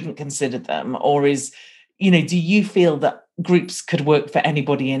you shouldn't consider them? Or do you feel that groups could work for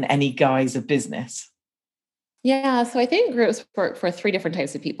anybody in any guise of business? Yeah. So I think groups work for three different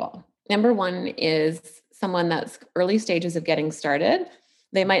types of people. Number one is someone that's early stages of getting started.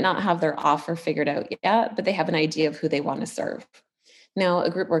 They might not have their offer figured out yet, but they have an idea of who they want to serve. Now, a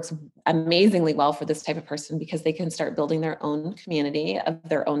group works amazingly well for this type of person because they can start building their own community of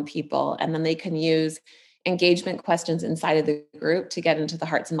their own people. And then they can use engagement questions inside of the group to get into the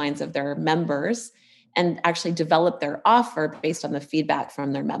hearts and minds of their members and actually develop their offer based on the feedback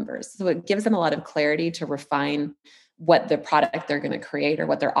from their members. So it gives them a lot of clarity to refine what the product they're going to create or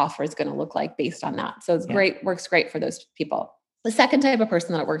what their offer is going to look like based on that. So it's great, works great for those people. The second type of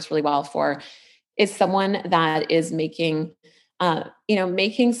person that it works really well for is someone that is making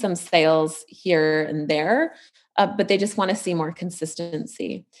some sales here and there, but they just want to see more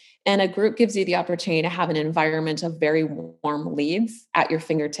consistency. And a group gives you the opportunity to have an environment of very warm leads at your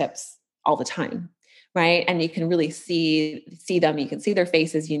fingertips all the time, right? And you can really see them. You can see their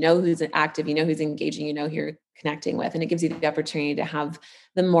faces. You know who's active. You know who's engaging. You know who you're connecting with. And it gives you the opportunity to have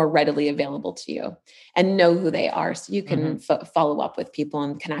them more readily available to you and know who they are, so you can follow up with people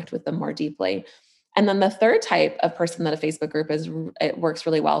and connect with them more deeply. And then the third type of person that a Facebook group it works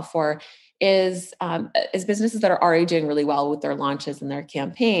really well for is businesses that are already doing really well with their launches and their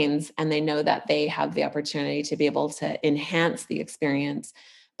campaigns, and they know that they have the opportunity to be able to enhance the experience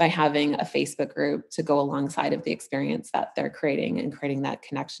by having a Facebook group to go alongside of the experience that they're creating and creating that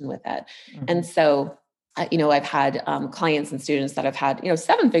connection with it. And so I've had clients and students that have had,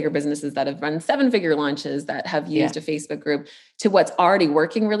 7-figure businesses that have run 7-figure launches that have used a Facebook group to what's already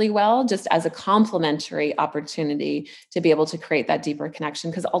working really well, just as a complementary opportunity to be able to create that deeper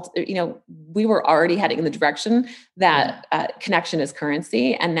connection. Because, we were already heading in the direction that connection is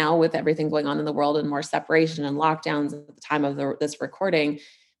currency. And now with everything going on in the world and more separation and lockdowns at the time of this recording,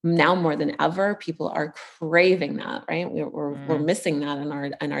 now more than ever, people are craving that, right? We're missing that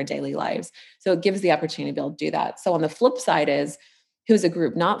in our daily lives. So it gives the opportunity to be able to do that. So on the flip side is, who's a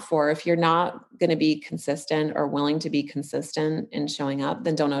group not for? If you're not going to be consistent or willing to be consistent in showing up,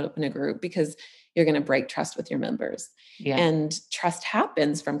 then don't open a group, because you're going to break trust with your members. Yeah. And trust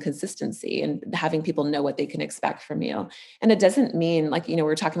happens from consistency and having people know what they can expect from you. And it doesn't mean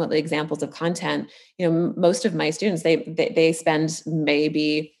we're talking about the examples of content. Most of my students, they spend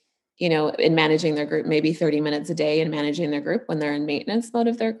maybe, in managing their group, maybe 30 minutes a day in managing their group when they're in maintenance mode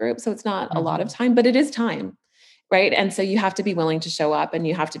of their group. So it's not a lot of time, but it is time. Right. And so you have to be willing to show up, and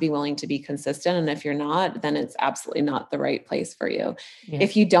you have to be willing to be consistent. And if you're not, then it's absolutely not the right place for you. Yeah.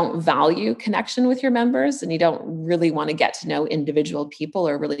 If you don't value connection with your members and you don't really want to get to know individual people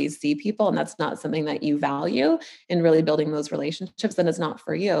or really see people, and that's not something that you value in really building those relationships, then it's not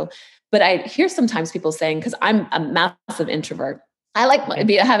for you. But I hear sometimes people saying, because I'm a massive introvert, I like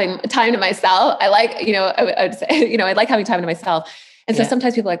having time to myself. I like, I would say, I like having time to myself. And so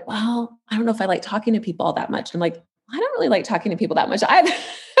sometimes people are like, well, I don't know if I like talking to people all that much. I'm like, I don't really like talking to people that much either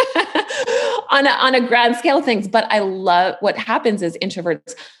on a grand scale of things. But I love, what happens is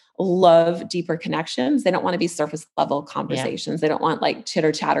introverts love deeper connections. They don't want to be surface level conversations. They don't want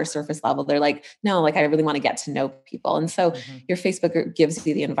chitter chatter surface level. They're like, no, I really want to get to know people. And so your Facebook group gives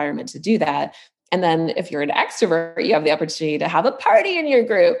you the environment to do that. And then if you're an extrovert, you have the opportunity to have a party in your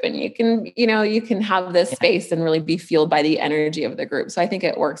group, and you can have this space and really be fueled by the energy of the group. So I think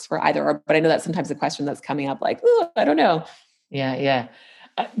it works for either or, but I know that's sometimes a question that's coming up I don't know. Yeah.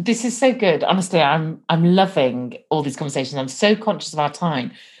 This is so good. Honestly, I'm loving all these conversations. I'm so conscious of our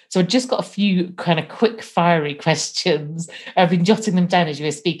time. So I've just got a few kind of quick fiery questions. I've been jotting them down as you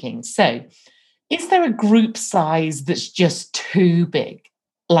were speaking. So is there a group size that's just too big?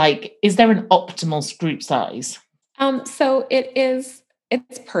 Is there an optimal group size? So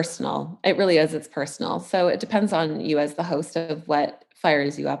it's personal. It really is. It's personal. So it depends on you as the host of what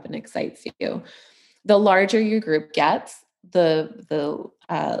fires you up and excites you. The larger your group gets, the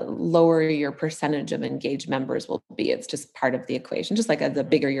lower your percentage of engaged members will be. It's just part of the equation. Just like the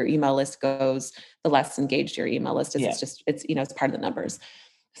bigger your email list goes, the less engaged your email list is. It's part of the numbers.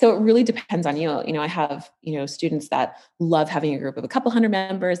 So it really depends on you. I have, students that love having a group of a couple hundred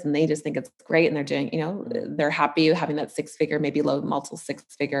members and they just think it's great. And they're doing, they're happy having that 6-figure, maybe low multiple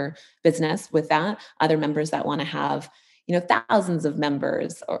 6-figure business with that. Other members that want to have, thousands of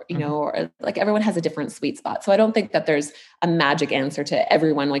members or, or like everyone has a different sweet spot. So I don't think that there's a magic answer to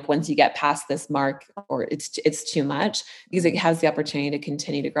everyone. Like once you get past this mark or it's too much, because it has the opportunity to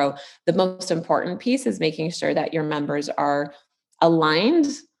continue to grow. The most important piece is making sure that your members are aligned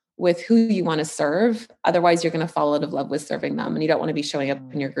with who you want to serve. Otherwise, you're going to fall out of love with serving them. And you don't want to be showing up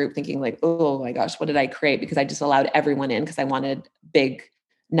in your group thinking like, oh my gosh, what did I create? Because I just allowed everyone in because I wanted big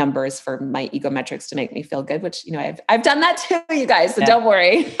numbers for my ego metrics to make me feel good, which, I've done that too, you guys. So don't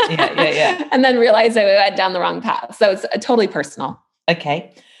worry. Yeah. And then realize I went down the wrong path. So it's totally personal.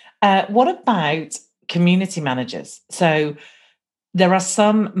 Okay. What about community managers? So there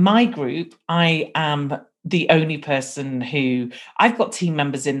are my group, I am the only person I've got team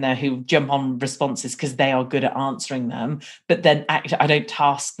members in there who jump on responses because they are good at answering them, but then I don't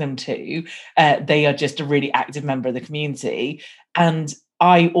task them to. They are just a really active member of the community. And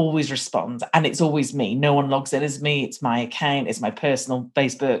I always respond and it's always me. No one logs in as me. It's my account. It's my personal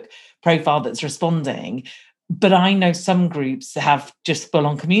Facebook profile that's responding. But I know some groups have just full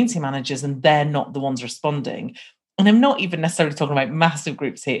on community managers and they're not the ones responding. And I'm not even necessarily talking about massive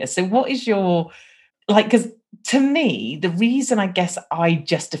groups here. So what is because to me, the reason I guess I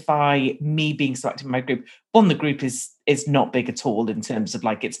justify me being selected in my group, one, the group is not big at all in terms of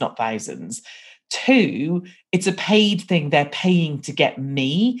it's not thousands. Two, it's a paid thing. They're paying to get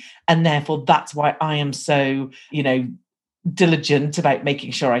me. And therefore, that's why I am so, diligent about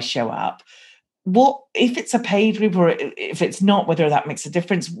making sure I show up. What if it's a paid group or if it's not, whether that makes a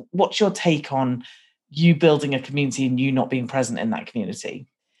difference? What's your take on you building a community and you not being present in that community?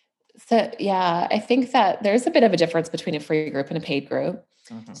 So, yeah, I think that there's a bit of a difference between a free group and a paid group.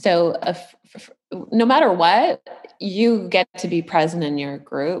 Mm-hmm. So no matter what, you get to be present in your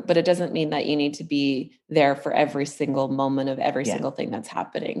group, but it doesn't mean that you need to be there for every single moment of every single thing that's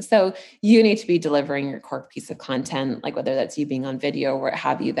happening. So you need to be delivering your core piece of content, like whether that's you being on video or what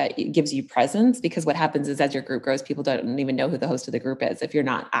have you, that gives you presence. Because what happens is as your group grows, people don't even know who the host of the group is. If you're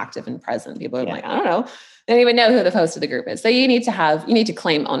not active and present, people are like, I don't know. They don't even know who the host of the group is. So you need to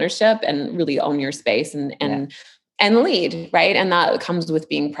claim ownership and really own your space and lead, right? And that comes with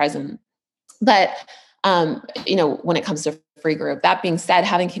being present. But, when it comes to free group, that being said,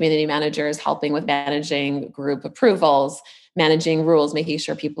 having community managers helping with managing group approvals, managing rules, making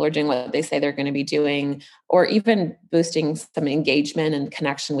sure people are doing what they say they're going to be doing, or even boosting some engagement and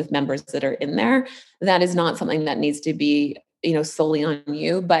connection with members that are in there, that is not something that needs to be solely on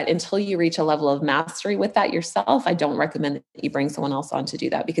you. But until you reach a level of mastery with that yourself, I don't recommend that you bring someone else on to do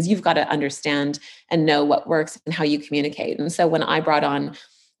that, because you've got to understand and know what works and how you communicate. And so when I brought on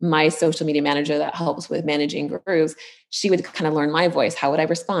my social media manager that helps with managing groups, she would kind of learn my voice. How would I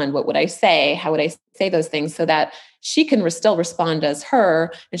respond? What would I say? How would I say those things so that she can still respond as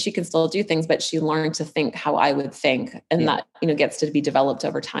her and she can still do things, but she learned to think how I would think. And that, gets to be developed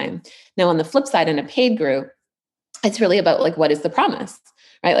over time. Now, on the flip side, in a paid group, it's really about what is the promise,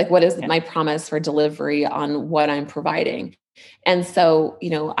 right? Like, what is my promise for delivery on what I'm providing? And so,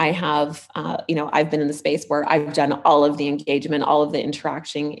 I have, I've been in the space where I've done all of the engagement, all of the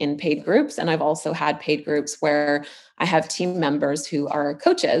interaction in paid groups. And I've also had paid groups where I have team members who are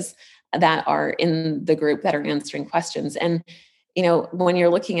coaches that are in the group that are answering questions. And, when you're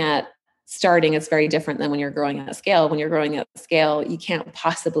looking at starting, it's very different than when you're growing at scale. When you're growing at scale, you can't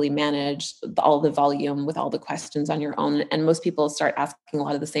possibly manage all the volume with all the questions on your own. And most people start asking a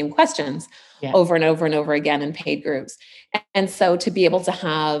lot of the same questions over and over and over again in paid groups. And so to be able to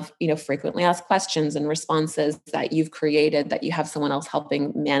have, frequently asked questions and responses that you've created, that you have someone else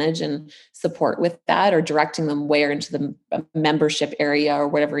helping manage and support with that, or directing them where into the membership area or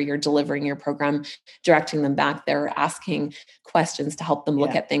whatever you're delivering your program, directing them back there, asking questions to help them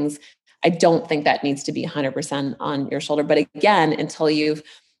look at things. I don't think that needs to be 100% on your shoulder. But again, until you've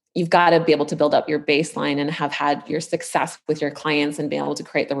got to be able to build up your baseline and have had your success with your clients and be able to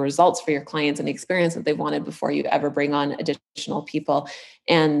create the results for your clients and the experience that they wanted before you ever bring on additional people.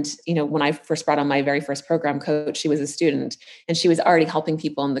 And, when I first brought on my very first program coach, she was a student and she was already helping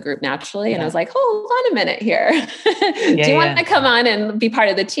people in the group naturally. And I was like, hold on a minute here. Do you want to come on and be part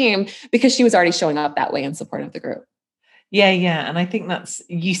of the team? Because she was already showing up that way in support of the group. Yeah. And I think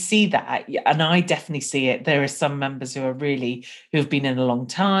you see that. And I definitely see it. There are some members who have been in a long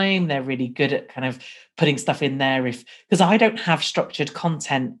time. They're really good at kind of putting stuff in there because I don't have structured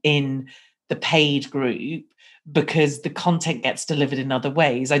content in the paid group because the content gets delivered in other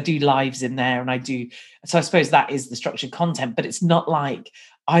ways. I do lives in there so I suppose that is the structured content, but it's not like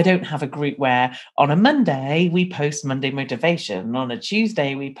I don't have a group where on a Monday we post Monday motivation, on a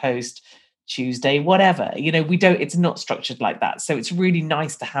Tuesday we post Tuesday whatever. We don't, it's not structured like that. So it's really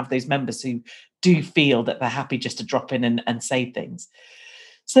nice to have those members who do feel that they're happy just to drop in and say things.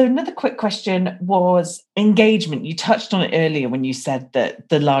 So another quick question was engagement. You touched on it earlier when you said that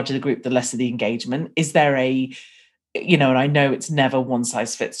the larger the group, the lesser the engagement. Is there and I know it's never one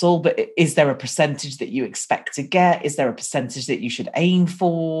size fits all, but is there a percentage that you expect to get? Is there a percentage that you should aim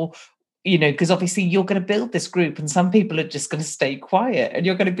for? Because obviously you're going to build this group and some people are just going to stay quiet and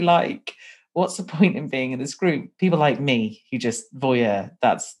you're going to be like, what's the point in being in this group? People like me who just voyeur,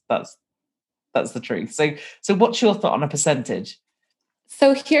 that's the truth. So what's your thought on a percentage?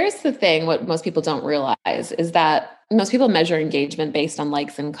 So here's the thing, what most people don't realize is that most people measure engagement based on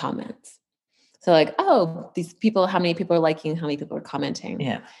likes and comments. So like, oh, these people, how many people are liking, how many people are commenting.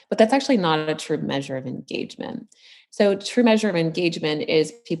 Yeah. But that's actually not a true measure of engagement. So true measure of engagement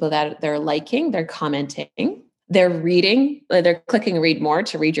is people that they're liking, they're commenting, they're reading, they're clicking read more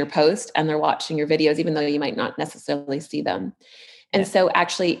to read your post, and they're watching your videos, even though you might not necessarily see them. And so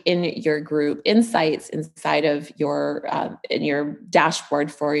actually in your group insights inside of your in your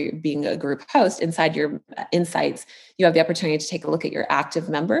dashboard for being a group host, inside your insights, you have the opportunity to take a look at your active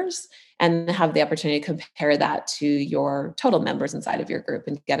members and have the opportunity to compare that to your total members inside of your group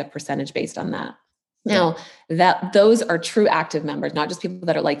and get a percentage based on that. Now, that those are true active members, not just people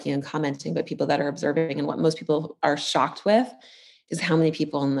that are liking and commenting, but people that are observing. And what most people are shocked with is how many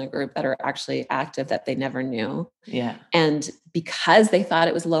people in the group that are actually active that they never knew. Yeah. And because they thought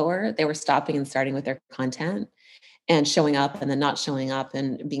it was lower, they were stopping and starting with their content and showing up and then not showing up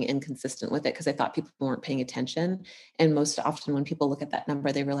and being inconsistent with it because they thought people weren't paying attention. And most often when people look at that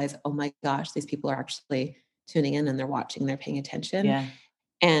number, they realize, oh my gosh, these people are actually tuning in and they're watching, they're paying attention. Yeah.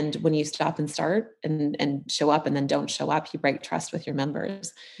 And when you stop and start and show up and then don't show up, you break trust with your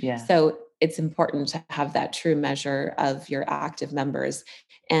members. Yeah. So it's important to have that true measure of your active members.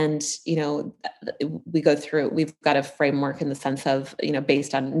 And, we go through, we've got a framework in the sense of,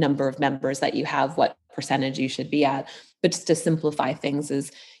 based on number of members that you have, what percentage you should be at. But just to simplify things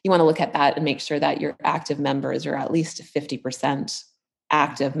is you want to look at that and make sure that your active members are at least 50%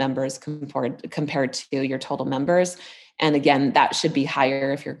 active members compared to your total members. And again, that should be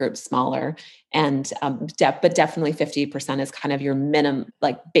higher if your group's smaller. And but definitely 50% is kind of your minimum,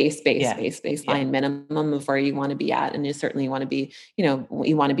 like baseline minimum of where you want to be at. And you certainly want to be, you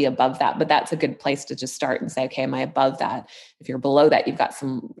want to be above that. But that's a good place to just start and say, okay, am I above that? If you're below that,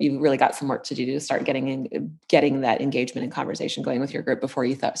 you've really got some work to do to start getting that engagement and conversation going with your group before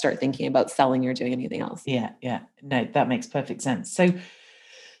you start thinking about selling or doing anything else. Yeah. No, that makes perfect sense. So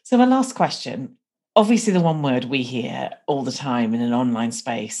my last question. Obviously, the one word we hear all the time in an online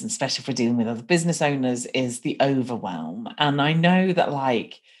space, and especially if we're dealing with other business owners, is the overwhelm. And I know that,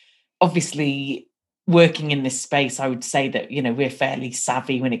 obviously, working in this space, I would say that, we're fairly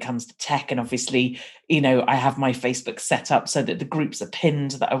savvy when it comes to tech. And obviously, I have my Facebook set up so that the groups are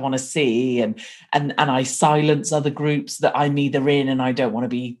pinned that I want to see, and I silence other groups that I'm either in and I don't want to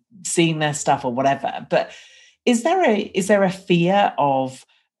be seeing their stuff or whatever. But is there a fear of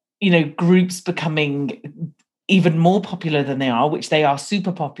groups becoming even more popular than they are, which they are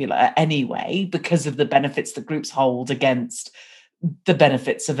super popular anyway, because of the benefits that groups hold against the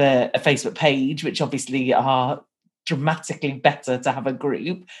benefits of a Facebook page, which obviously are dramatically better to have a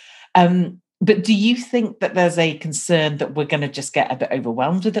group. But do you think that there's a concern that we're going to just get a bit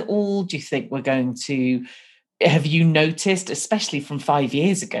overwhelmed with it all? Do you think we're going to... Have you noticed, especially from 5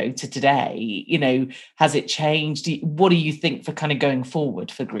 years ago to today, has it changed? What do you think for kind of going forward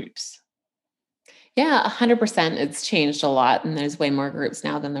for groups? Yeah, 100%. It's changed a lot. And there's way more groups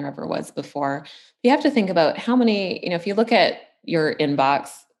now than there ever was before. You have to think about how many, if you look at your inbox,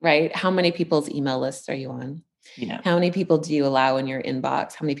 right? How many people's email lists are you on? How many people do you allow in your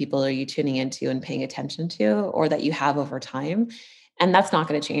inbox? How many people are you tuning into and paying attention to, or that you have over time? And that's not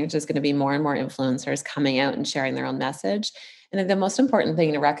going to change. There's going to be more and more influencers coming out and sharing their own message. And the most important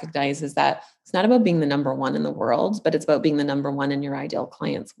thing to recognize is that it's not about being the number one in the world, but it's about being the number one in your ideal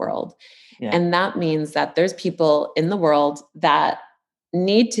client's world. Yeah. And that means that there's people in the world that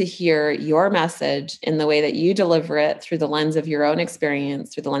need to hear your message in the way that you deliver it, through the lens of your own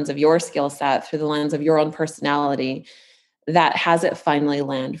experience, through the lens of your skill set, through the lens of your own personality, that has it finally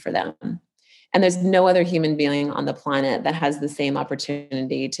land for them. And there's no other human being on the planet that has the same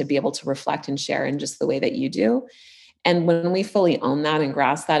opportunity to be able to reflect and share in just the way that you do. And when we fully own that and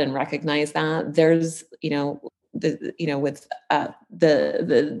grasp that and recognize that, there's, with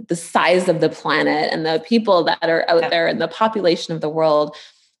the size of the planet and the people that are out there and the population of the world,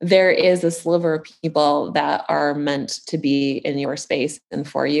 there is a sliver of people that are meant to be in your space and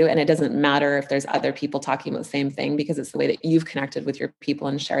for you. And it doesn't matter if there's other people talking about the same thing, because it's the way that you've connected with your people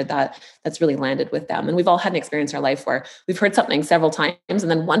and shared that's really landed with them. And we've all had an experience in our life where we've heard something several times and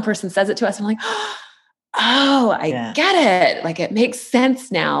then one person says it to us and we're like, oh, I get it. Like it makes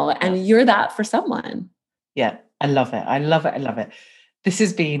sense now. And you're that for someone. Yeah. I love it. I love it. I love it. This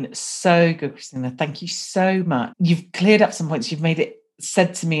has been so good, Christina. Thank you so much. You've cleared up some points. You've made it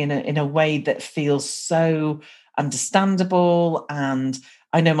said to me in a way that feels so understandable. And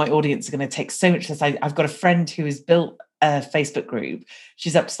I know my audience are going to take so much of this. I've got a friend who has built a Facebook group.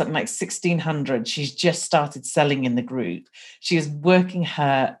 She's up to something like 1,600. She's just started selling in the group. She is working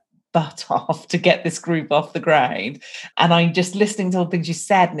her butt off to get this group off the ground. And I'm just listening to all the things you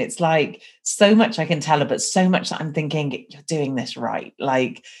said. And it's like so much I can tell her, but so much that I'm thinking, you're doing this right.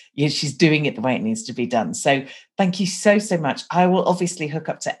 Like she's doing it the way it needs to be done. So thank you so much. I will obviously hook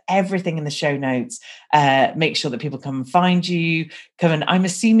up to everything in the show notes. Make sure that people come and find you. I'm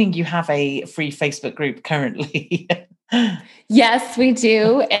assuming you have a free Facebook group currently. Yes, we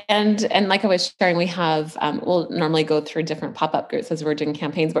do. And like I was sharing, we have, we'll normally go through different pop-up groups as we're doing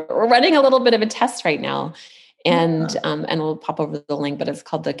campaigns, but we're running a little bit of a test right now. And we'll pop over the link, but it's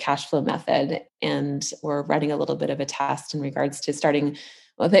called the cash flow method. And we're running a little bit of a test in regards to starting.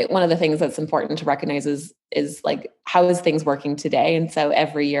 One of the things that's important to recognize is like, how is things working today? And so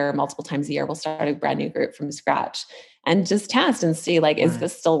every year, multiple times a year, we'll start a brand new group from scratch and just test and see, like, is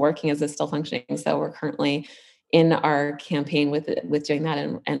this still working? Is this still functioning? So we're currently in our campaign with doing that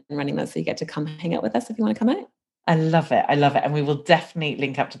and running that. So you get to come hang out with us if you want to come out. I love it. I love it. And we will definitely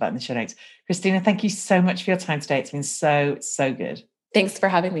link up to that in the show notes. Christina, thank you so much for your time today. It's been so good. Thanks for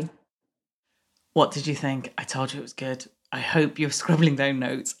having me. What did you think? I told you it was good. I hope you're scribbling down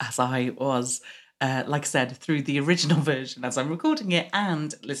notes as I was, like I said, through the original version as I'm recording it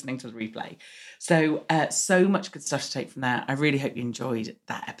and listening to the replay. So much good stuff to take from there. I really hope you enjoyed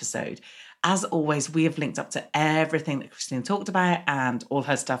that episode. As always, we have linked up to everything that Christina talked about and all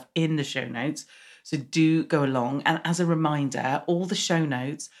her stuff in the show notes. So do go along. And as a reminder, all the show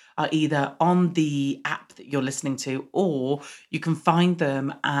notes are either on the app that you're listening to, or you can find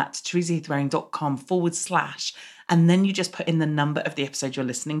them at teresaheathwareing.com/. And then you just put in the number of the episode you're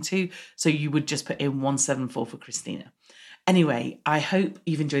listening to. So you would just put in 174 for Christina. Anyway, I hope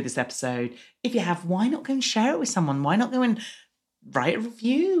you've enjoyed this episode. If you have, why not go and share it with someone? Why not go and write a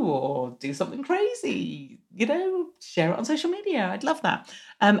review or do something crazy, share it on social media. I'd love that.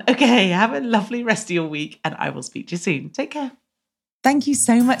 Okay, have a lovely rest of your week and I will speak to you soon. Take care. Thank you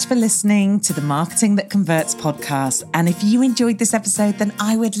so much for listening to the Marketing That Converts podcast. And if you enjoyed this episode, then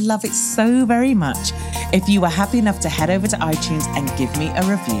I would love it so very much if you were happy enough to head over to iTunes and give me a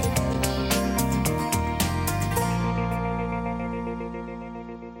review.